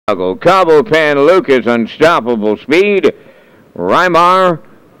Cabo Pan Lucas, Unstoppable Speed, Rymar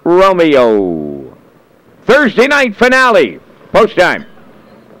Romeo. Thursday night finale, post time.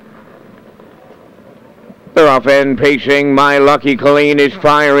 They're off end pacing. My Lucky Colleen is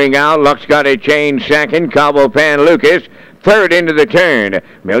firing out. Luck's got a change second. Cabo Pan Lucas third into the turn.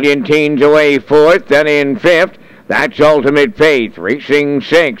 Million Teens away fourth, then in fifth. That's Ultimate Faith, racing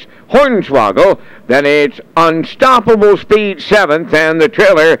sixth. Hornswoggle, then it's Unstoppable Speed seventh, and the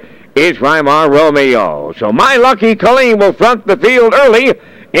trailer is Rymar Romeo. So My Lucky Colleen will front the field early,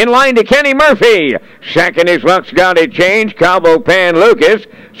 in line to Kenny Murphy. Second is Luck's Got It Changed. Cabo Pan Lucas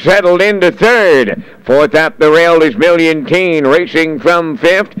settled into third. Fourth at the rail is Million Teen, racing from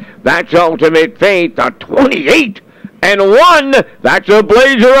fifth. That's Ultimate Faith, a 28-1. That's a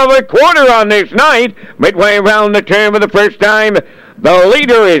blazer of a quarter on this night. Midway around the turn for the first time, the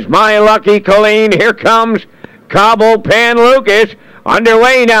leader is My Lucky Colleen. Here comes Cabo Pan Lucas.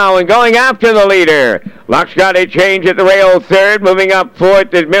 Underway now and going after the leader. Luck's Got a change at the rail third. Moving up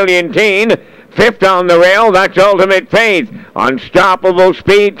fourth is Million Teen. Fifth on the rail, that's Ultimate Faith. Unstoppable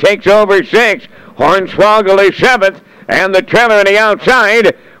Speed takes over sixth. Hornswoggle is seventh. And the trailer on the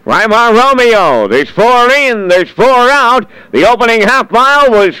outside, Rymar Romeo. There's four in, there's four out. The opening half mile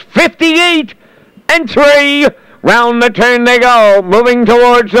was 58-3. Round the turn they go, moving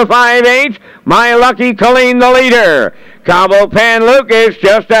towards the 5/8. My Lucky Colleen the leader. Cabo Pan Lucas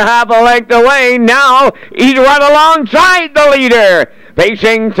just a half a length away. Now he's right alongside the leader.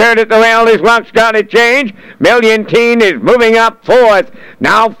 Pacing third at the rail is Luck's Got It Change. Million Teen is moving up fourth.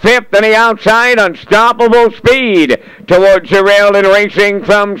 Now fifth on the outside, Unstoppable Speed. Towards the rail and racing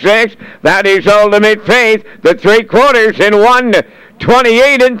from sixth. That is Ultimate Faith. The 3/4 in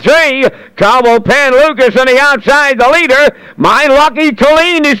 1:28-3. Cabo Pan Lucas on the outside, the leader. My Lucky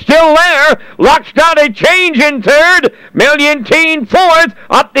Colleen is still there. Luck's Got a Change in third. Million Teen fourth.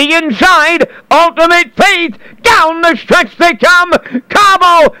 Up the inside, Ultimate Faith. Down the stretch they come.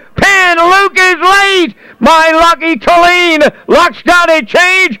 Cabo Pan Lucas late. My Lucky Colleen. Luck's Got a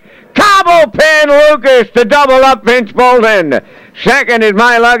Change. Cabo Pan Lucas to double up Vince Bolton. Second is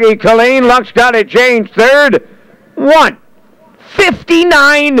My Lucky Colleen. Luck's Got a Change third.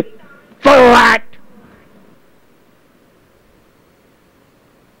 1:59 flat.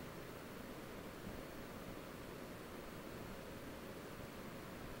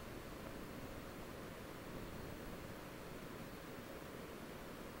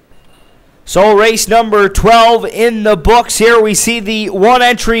 So race number 12 in the books here. We see the one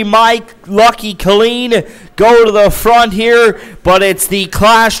entry My Lucky Colleen go to the front here, but it's the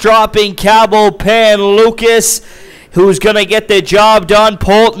class-dropping Cabo Pan Lucas who's going to get the job done.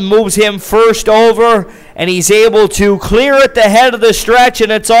 Polton moves him first over, and he's able to clear at the head of the stretch,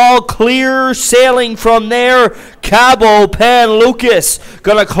 and it's all clear sailing from there. Cabo Pan Lucas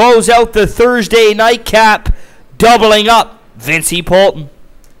going to close out the Thursday nightcap, doubling up Vincey Polton.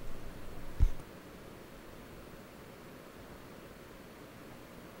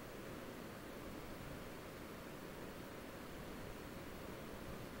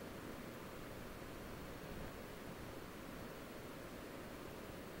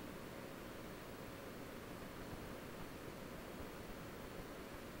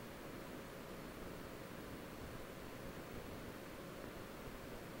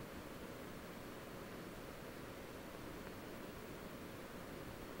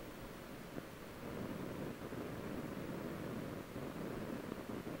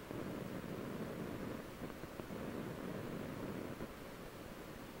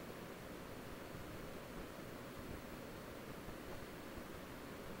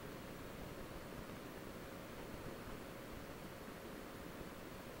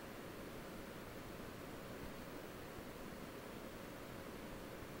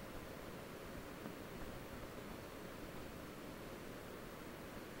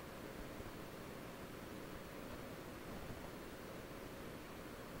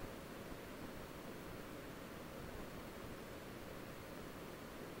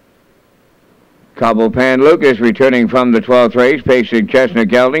 Cabo Pan Lucas returning from the 12th race, pacing Chestnut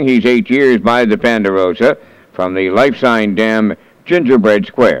Gelding. He's 8 years by the Ponderosa from the Life Sign Dam Gingerbread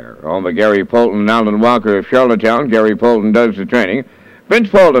Square. Home of Gary Polton and Alan Walker of Charlottetown. Gary Polton does the training. Vince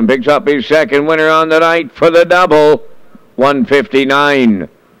Polton picks up his second winner on the night for the double. 159.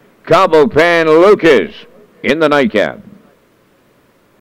 Cabo Pan Lucas in the nightcap.